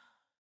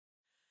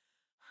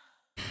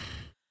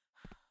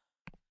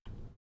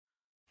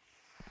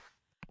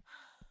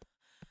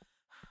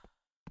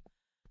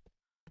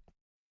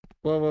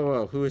 Whoa, whoa,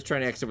 whoa. Who is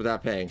trying to exit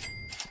without paying?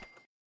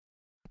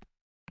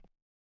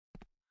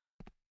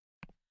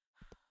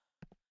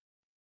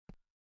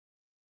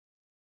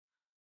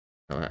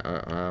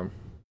 I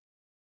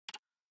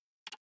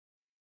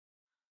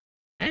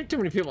have too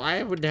many people.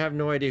 I would have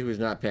no idea who's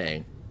not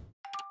paying.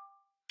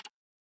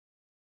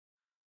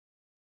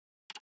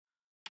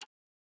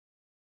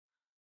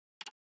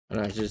 And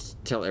I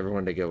just tell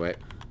everyone to go away.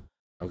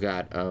 Oh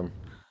god,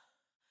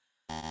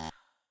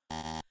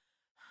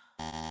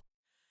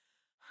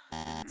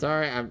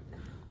 sorry, I'm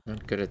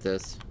not good at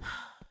this.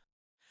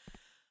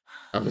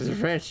 Oh, it's a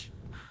French.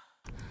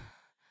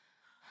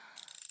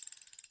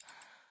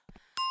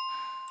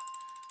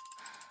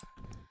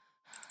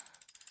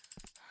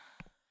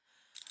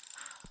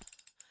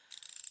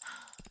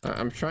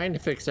 I'm trying to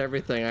fix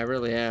everything, I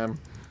really am.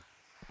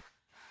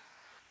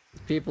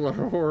 People are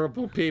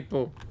horrible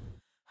people.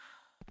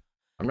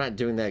 I'm not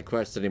doing that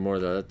quest anymore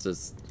though, that's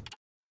just...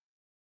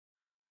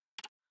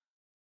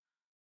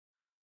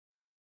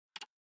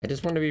 I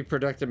just want to be a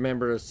productive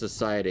member of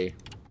society.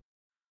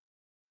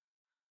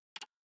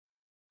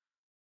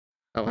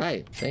 Oh,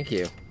 hi. Thank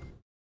you.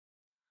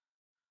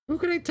 Who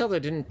could I tell that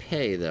didn't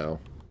pay, though?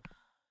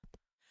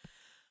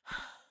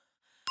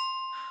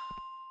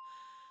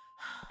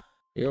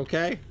 You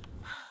okay?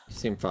 You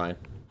seem fine.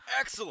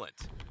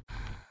 Excellent.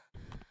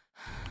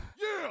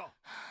 Yeah.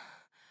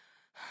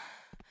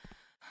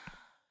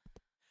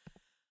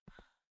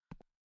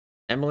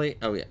 Emily?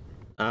 Oh, yeah.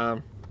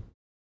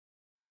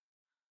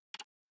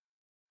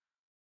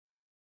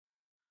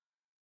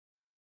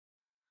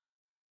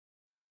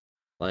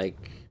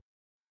 Like...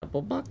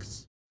 couple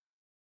bucks?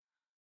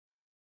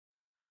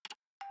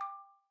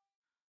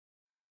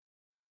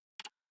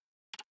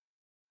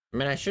 I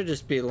mean, I should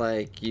just be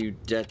like, you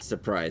debt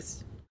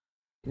surprise.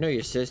 You know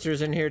your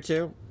sister's in here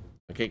too?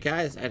 Okay,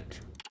 guys,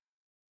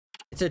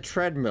 it's a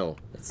treadmill.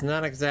 It's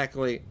not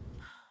exactly...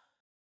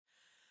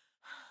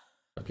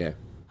 Okay.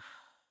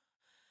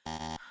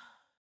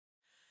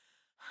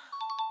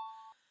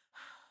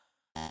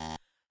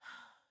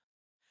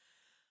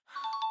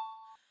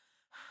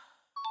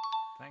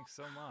 Thanks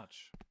so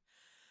much.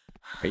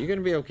 Are you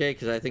gonna be okay?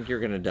 Because I think you're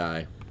gonna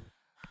die.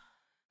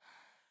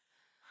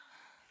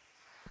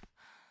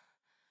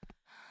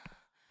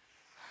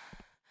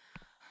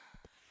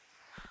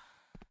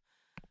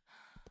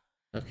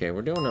 Okay,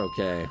 we're doing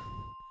okay.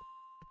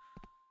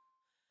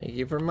 Thank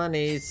you for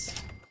monies.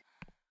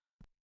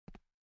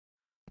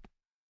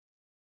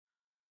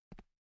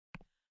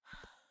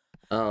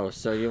 Oh,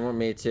 so you want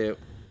me to...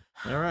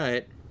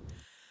 Alright.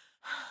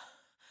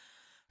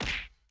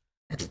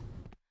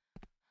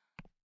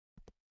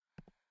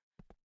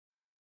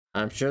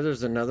 I'm sure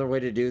there's another way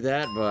to do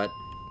that, but...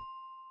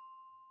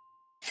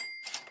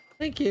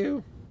 Thank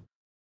you.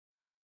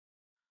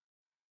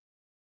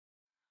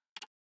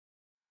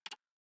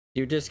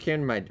 You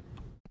discounted my...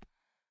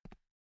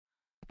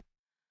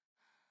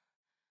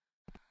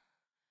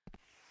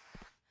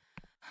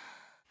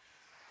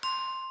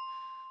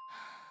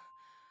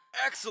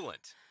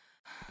 Excellent.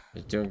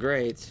 You're doing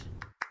great.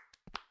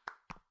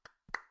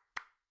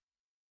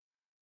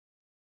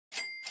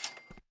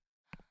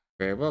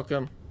 Very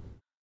welcome.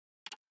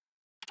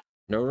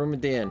 No room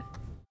at the inn.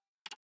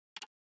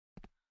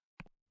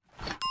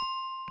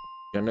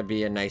 Gonna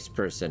be a nice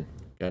person.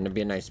 Gonna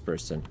be a nice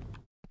person.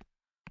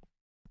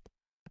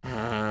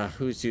 Ah,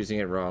 who's using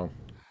it wrong?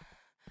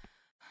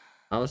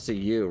 Obviously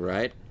you,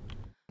 right?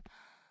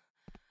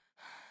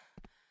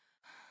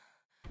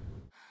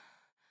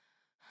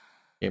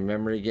 A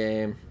memory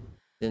game.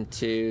 In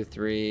 2,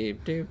 3,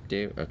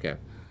 doop. Okay.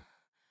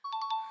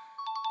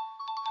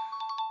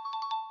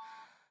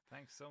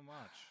 Thanks so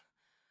much.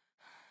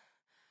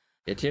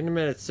 Get you in a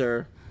minute,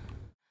 sir.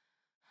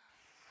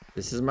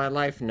 This is my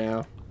life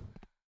now.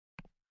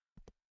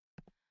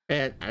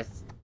 And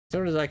as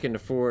soon as I can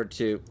afford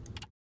to,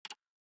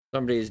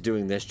 somebody is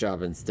doing this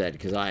job instead,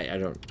 because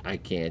I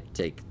can't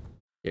take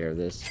care of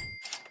this.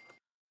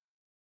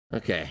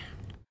 Okay.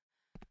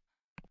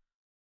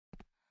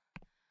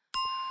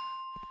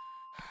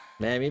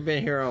 Man, you've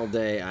been here all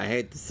day. I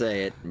hate to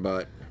say it,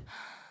 but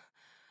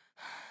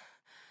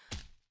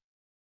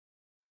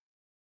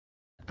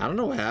I don't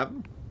know what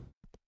happened.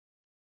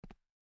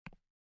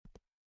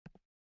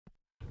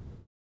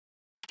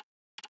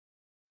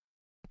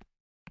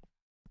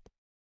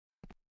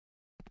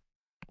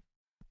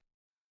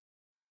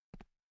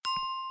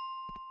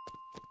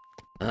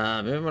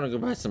 Maybe I'm gonna go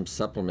buy some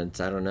supplements.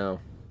 I don't know.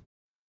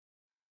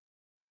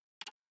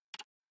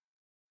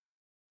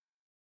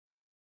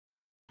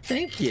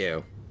 Thank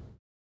you.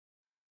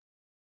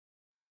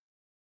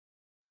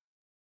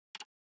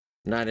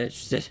 Not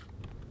interested.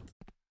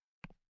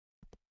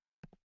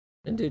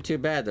 Didn't do too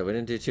bad though. We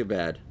didn't do too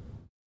bad.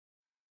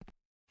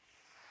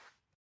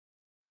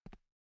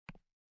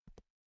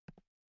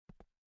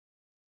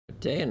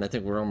 Dan, I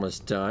think we're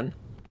almost done.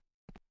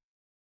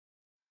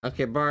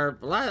 Okay, Barb,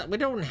 we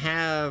don't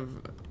have...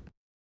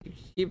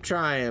 Keep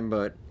trying,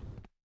 but...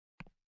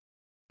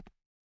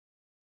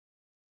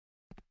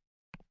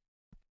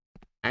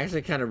 I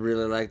actually kind of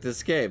really like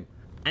this game.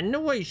 I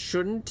know I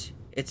shouldn't.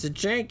 It's a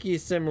janky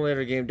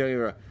simulator game, don't get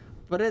me wrong.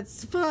 But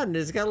it's fun.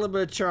 It's got a little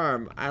bit of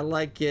charm. I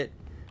like it.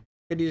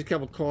 Could use a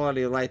couple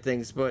quality of life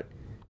things, but...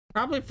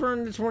 Probably for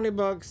under 20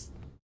 bucks,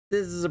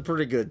 this is a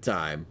pretty good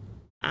time.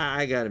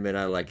 I gotta admit,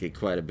 I like it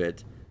quite a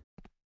bit.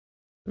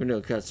 We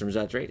know customers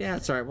out there. Yeah,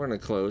 it's alright. We're gonna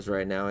close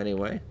right now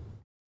anyway.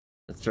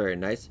 That's very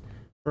nice.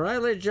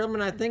 Alright, ladies and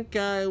gentlemen, I think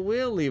I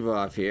will leave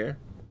off here.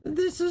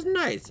 This is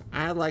nice.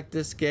 I like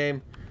this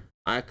game.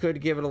 I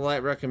could give it a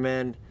light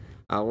recommend.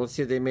 We'll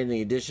see if they made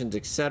any additions,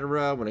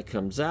 etc. when it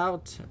comes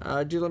out.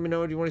 Do let me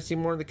know if you want to see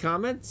more in the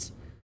comments.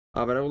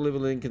 But I will leave a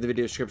link in the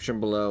video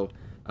description below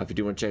if you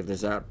do want to check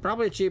this out.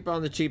 Probably cheap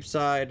on the cheap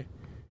side.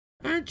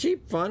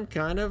 Cheap, fun,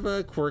 kind of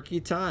a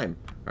quirky time.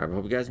 Alright, I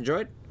hope you guys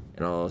enjoyed.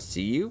 And I'll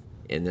see you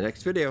in the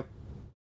next video.